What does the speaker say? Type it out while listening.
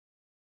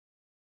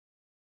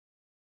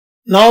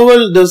Now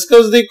we'll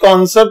discuss the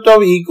concept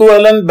of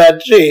equivalent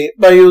battery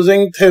by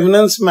using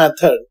Thevenin's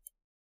method.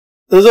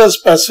 This is a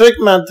specific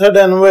method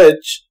in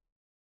which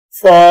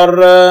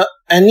for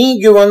any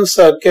given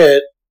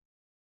circuit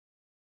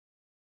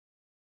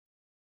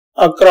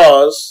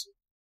across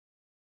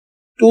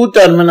two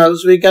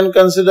terminals, we can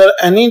consider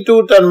any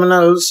two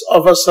terminals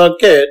of a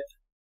circuit,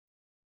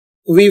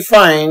 we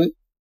find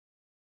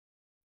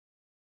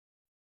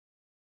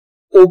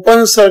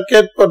open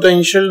circuit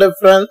potential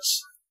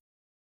difference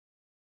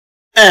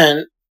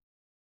and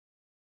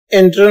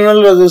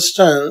internal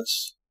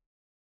resistance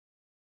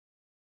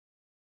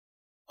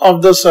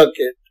of the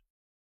circuit.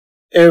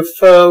 If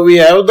we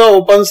have the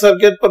open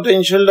circuit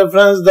potential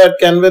difference, that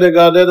can be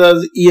regarded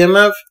as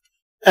EMF,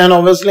 and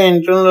obviously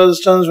internal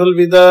resistance will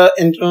be the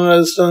internal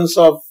resistance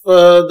of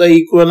the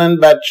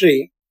equivalent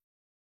battery.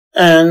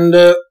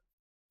 And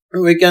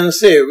we can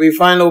say we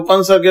find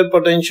open circuit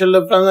potential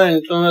difference and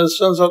internal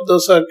resistance of the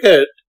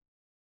circuit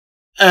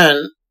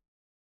and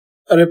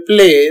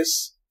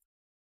replace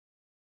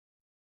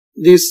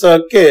the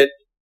circuit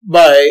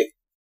by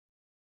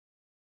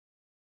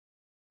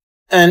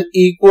an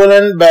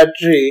equivalent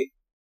battery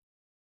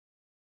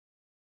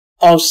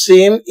of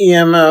same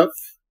EMF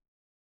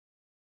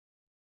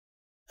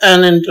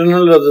and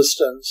internal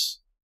resistance.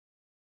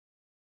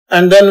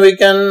 And then we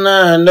can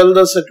handle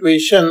the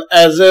situation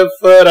as if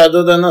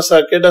rather than a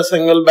circuit, a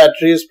single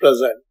battery is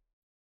present.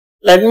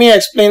 Let me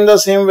explain the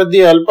same with the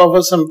help of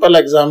a simple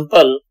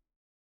example.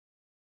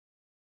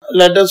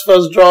 Let us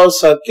first draw a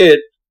circuit.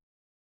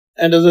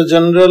 It is a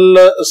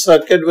general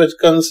circuit which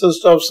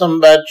consists of some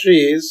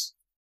batteries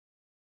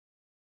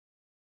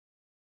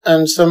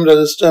and some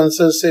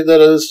resistances. Say the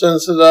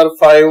resistances are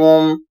 5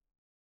 ohm,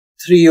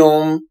 3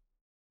 ohm,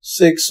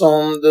 6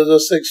 ohm, there's a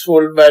 6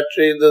 volt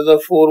battery, there's a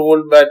 4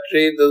 volt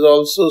battery, there's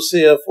also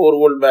say a 4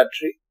 volt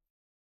battery.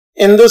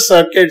 In this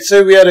circuit,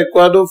 say we are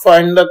required to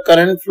find the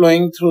current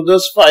flowing through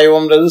this 5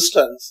 ohm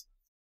resistance.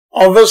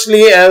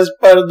 Obviously, as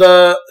per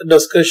the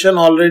discussion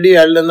already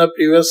held in the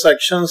previous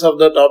sections of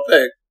the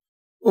topic,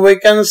 we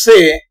can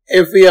say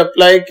if we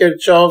apply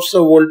Kirchhoff's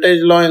voltage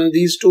law in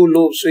these two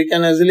loops, we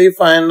can easily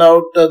find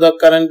out the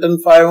current in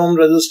 5 ohm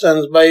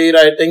resistance by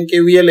writing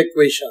KVL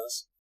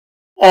equations.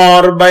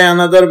 Or by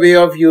another way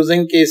of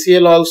using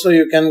KCL also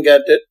you can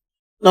get it.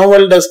 Now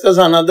we'll discuss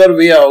another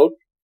way out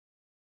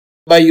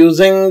by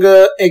using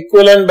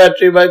equivalent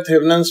battery by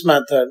Thevenin's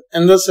method.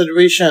 In this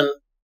situation,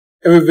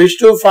 if we wish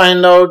to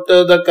find out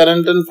the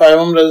current in 5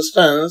 ohm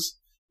resistance,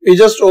 we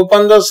just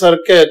open the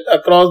circuit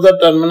across the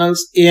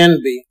terminals A and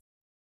B.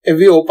 If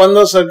we open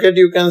the circuit,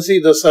 you can see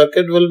the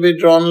circuit will be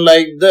drawn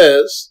like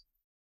this.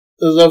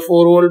 This is a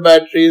 4 volt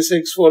battery,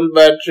 6 volt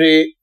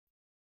battery.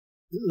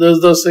 This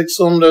is the 6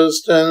 ohm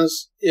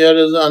resistance. Here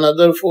is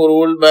another 4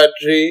 volt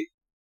battery.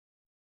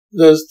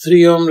 This is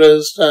 3 ohm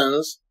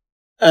resistance.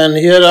 And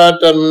here are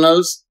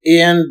terminals A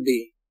and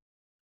B.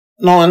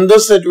 Now in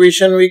this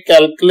situation, we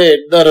calculate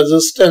the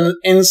resistance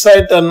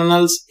inside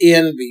terminals A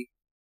and B.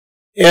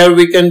 Here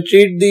we can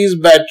treat these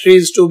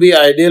batteries to be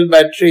ideal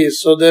batteries,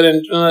 so their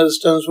internal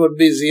resistance would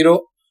be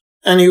 0.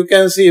 And you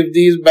can see if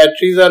these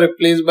batteries are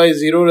replaced by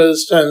 0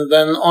 resistance,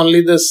 then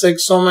only the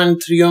 6 ohm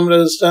and 3 ohm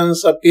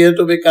resistance appear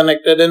to be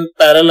connected in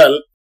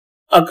parallel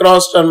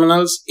across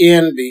terminals A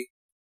and B.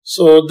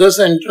 So this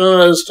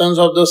internal resistance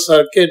of the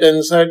circuit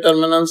inside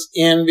terminals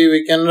A and B,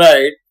 we can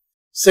write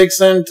 6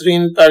 and 3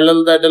 in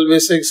parallel, that will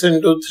be 6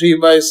 into 3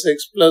 by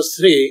 6 plus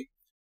 3,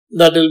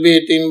 that will be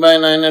 18 by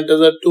 9, it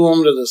is a 2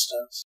 ohm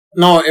resistance.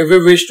 Now, if we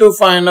wish to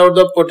find out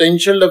the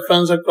potential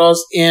difference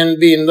across A and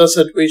B in the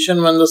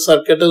situation when the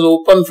circuit is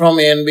open from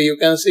A and B, you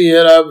can see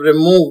here I have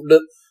removed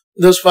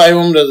this 5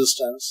 ohm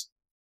resistance.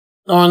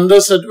 Now, in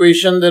this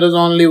situation, there is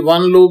only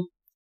one loop.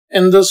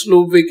 In this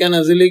loop, we can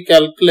easily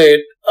calculate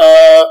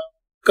a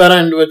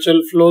current which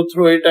will flow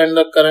through it, and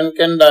the current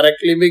can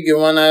directly be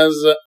given as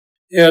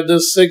here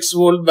this 6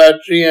 volt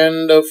battery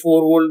and 4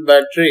 volt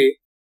battery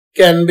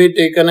can be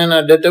taken in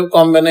additive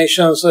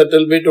combination, so it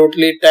will be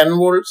totally 10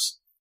 volts.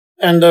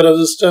 And the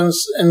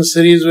resistance in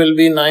series will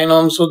be 9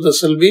 ohms, so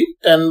this will be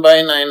 10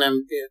 by 9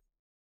 ampere.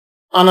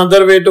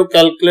 Another way to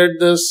calculate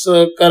this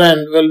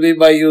current will be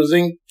by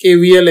using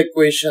KVL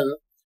equation.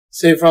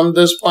 Say from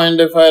this point,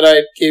 if I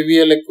write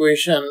KVL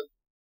equation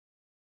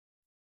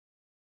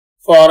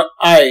for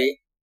I,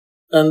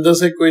 then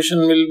this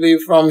equation will be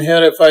from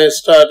here. If I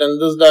start in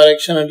this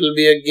direction, it will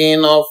be a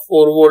gain of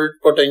 4 volt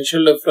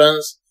potential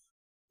difference.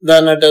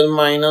 Then it is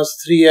minus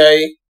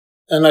 3I.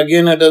 Then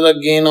again it is a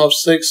gain of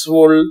 6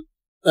 volt.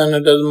 Then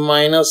it is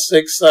minus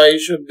 6I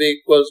should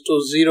be equals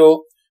to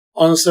 0.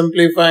 On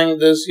simplifying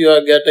this, you are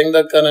getting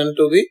the current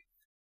to be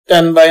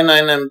 10 by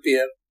 9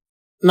 ampere.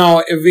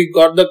 Now, if we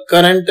got the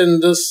current in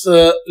this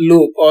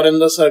loop or in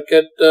the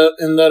circuit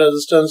in the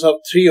resistance of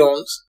 3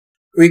 ohms,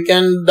 we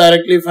can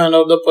directly find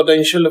out the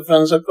potential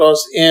difference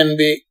across A and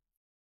B.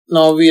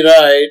 Now, we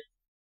write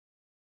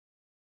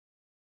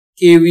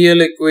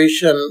KVL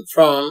equation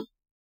from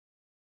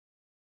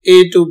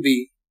A to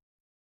B.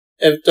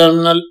 If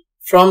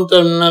from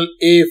terminal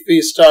A, if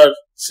we start,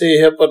 say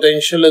here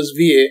potential is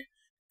VA.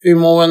 If we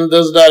move in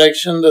this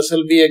direction, this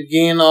will be a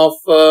gain of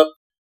 4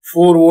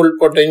 volt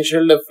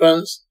potential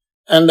difference.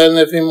 And then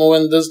if we move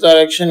in this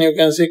direction, you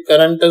can see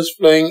current is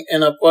flowing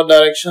in upward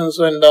direction.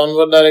 So in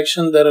downward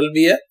direction, there will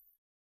be a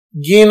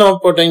gain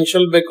of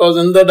potential because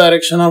in the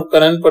direction of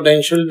current,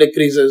 potential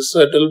decreases.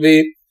 So it will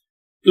be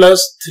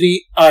plus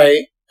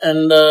 3I,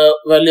 and the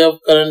value of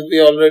current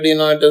we already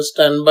know it is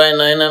 10 by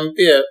 9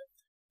 ampere,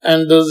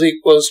 and this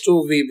equals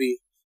to VB.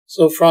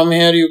 So from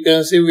here you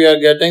can see we are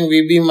getting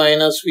VB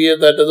minus VA,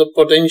 that is a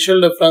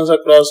potential difference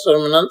across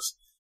terminals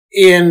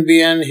A and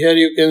B, and here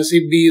you can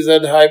see B is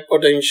at high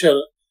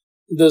potential.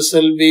 This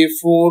will be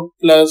 4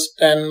 plus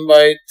 10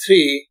 by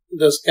 3.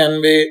 This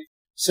can be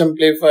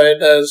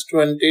simplified as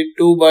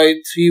 22 by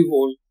 3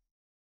 volt.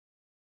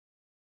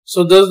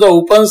 So this is the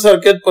open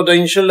circuit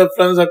potential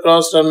difference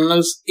across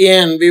terminals A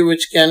and B,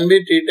 which can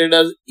be treated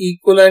as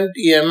equivalent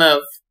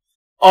EMF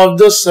of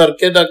the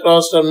circuit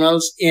across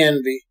terminals A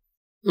and B.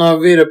 Now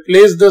we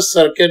replace this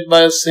circuit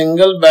by a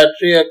single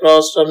battery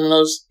across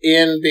terminals A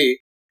and B.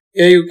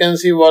 Here you can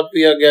see what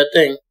we are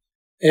getting.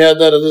 Here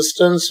the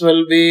resistance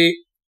will be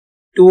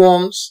 2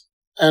 ohms,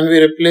 and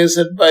we replace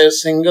it by a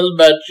single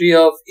battery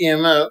of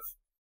EMF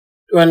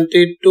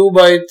 22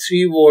 by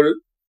 3 volt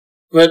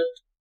with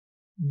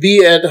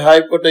B at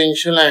high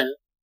potential end.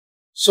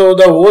 So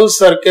the whole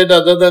circuit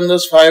other than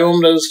this 5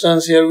 ohm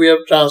resistance here we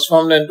have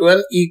transformed into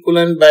an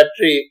equivalent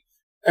battery,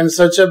 and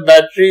such a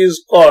battery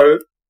is called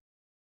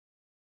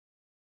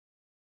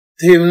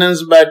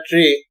Thevenin's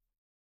battery,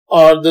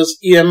 or this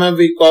EMF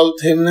we call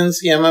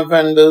Thevenin's EMF,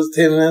 and this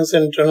Thevenin's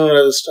internal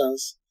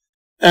resistance.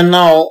 And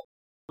now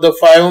the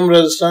 5 ohm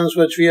resistance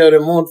which we have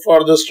removed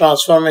for this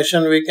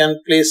transformation, we can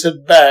place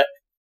it back,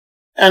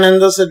 and in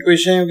this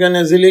situation you can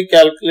easily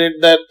calculate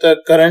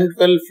that current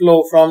will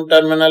flow from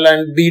terminal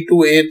end B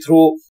to A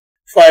through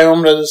 5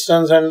 ohm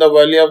resistance, and the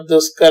value of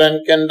this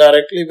current can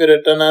directly be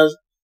written as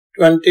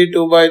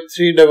 22 by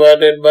 3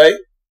 divided by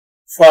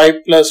 5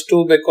 plus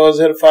 2, because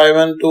here 5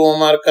 and 2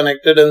 ohm are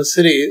connected in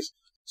series.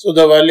 So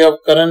the value of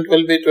current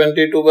will be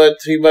 22 by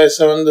 3 by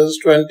 7. This is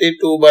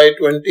 22 by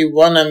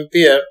 21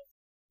 ampere.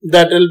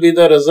 That will be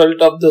the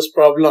result of this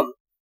problem.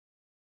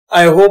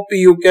 I hope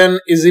you can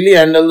easily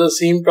handle the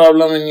same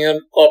problem in your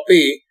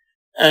copy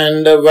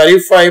and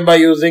verify by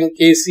using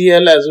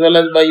KCL as well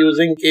as by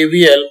using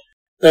KVL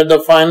that the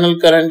final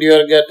current you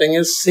are getting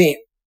is same.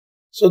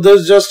 So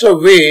this is just a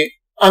way,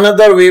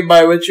 another way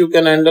by which you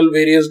can handle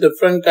various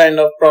different kind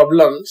of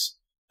problems,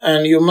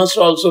 and you must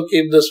also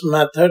keep this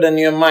method in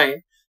your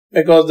mind,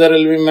 because there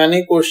will be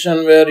many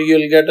questions where you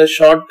will get a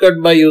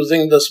shortcut by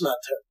using this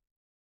method.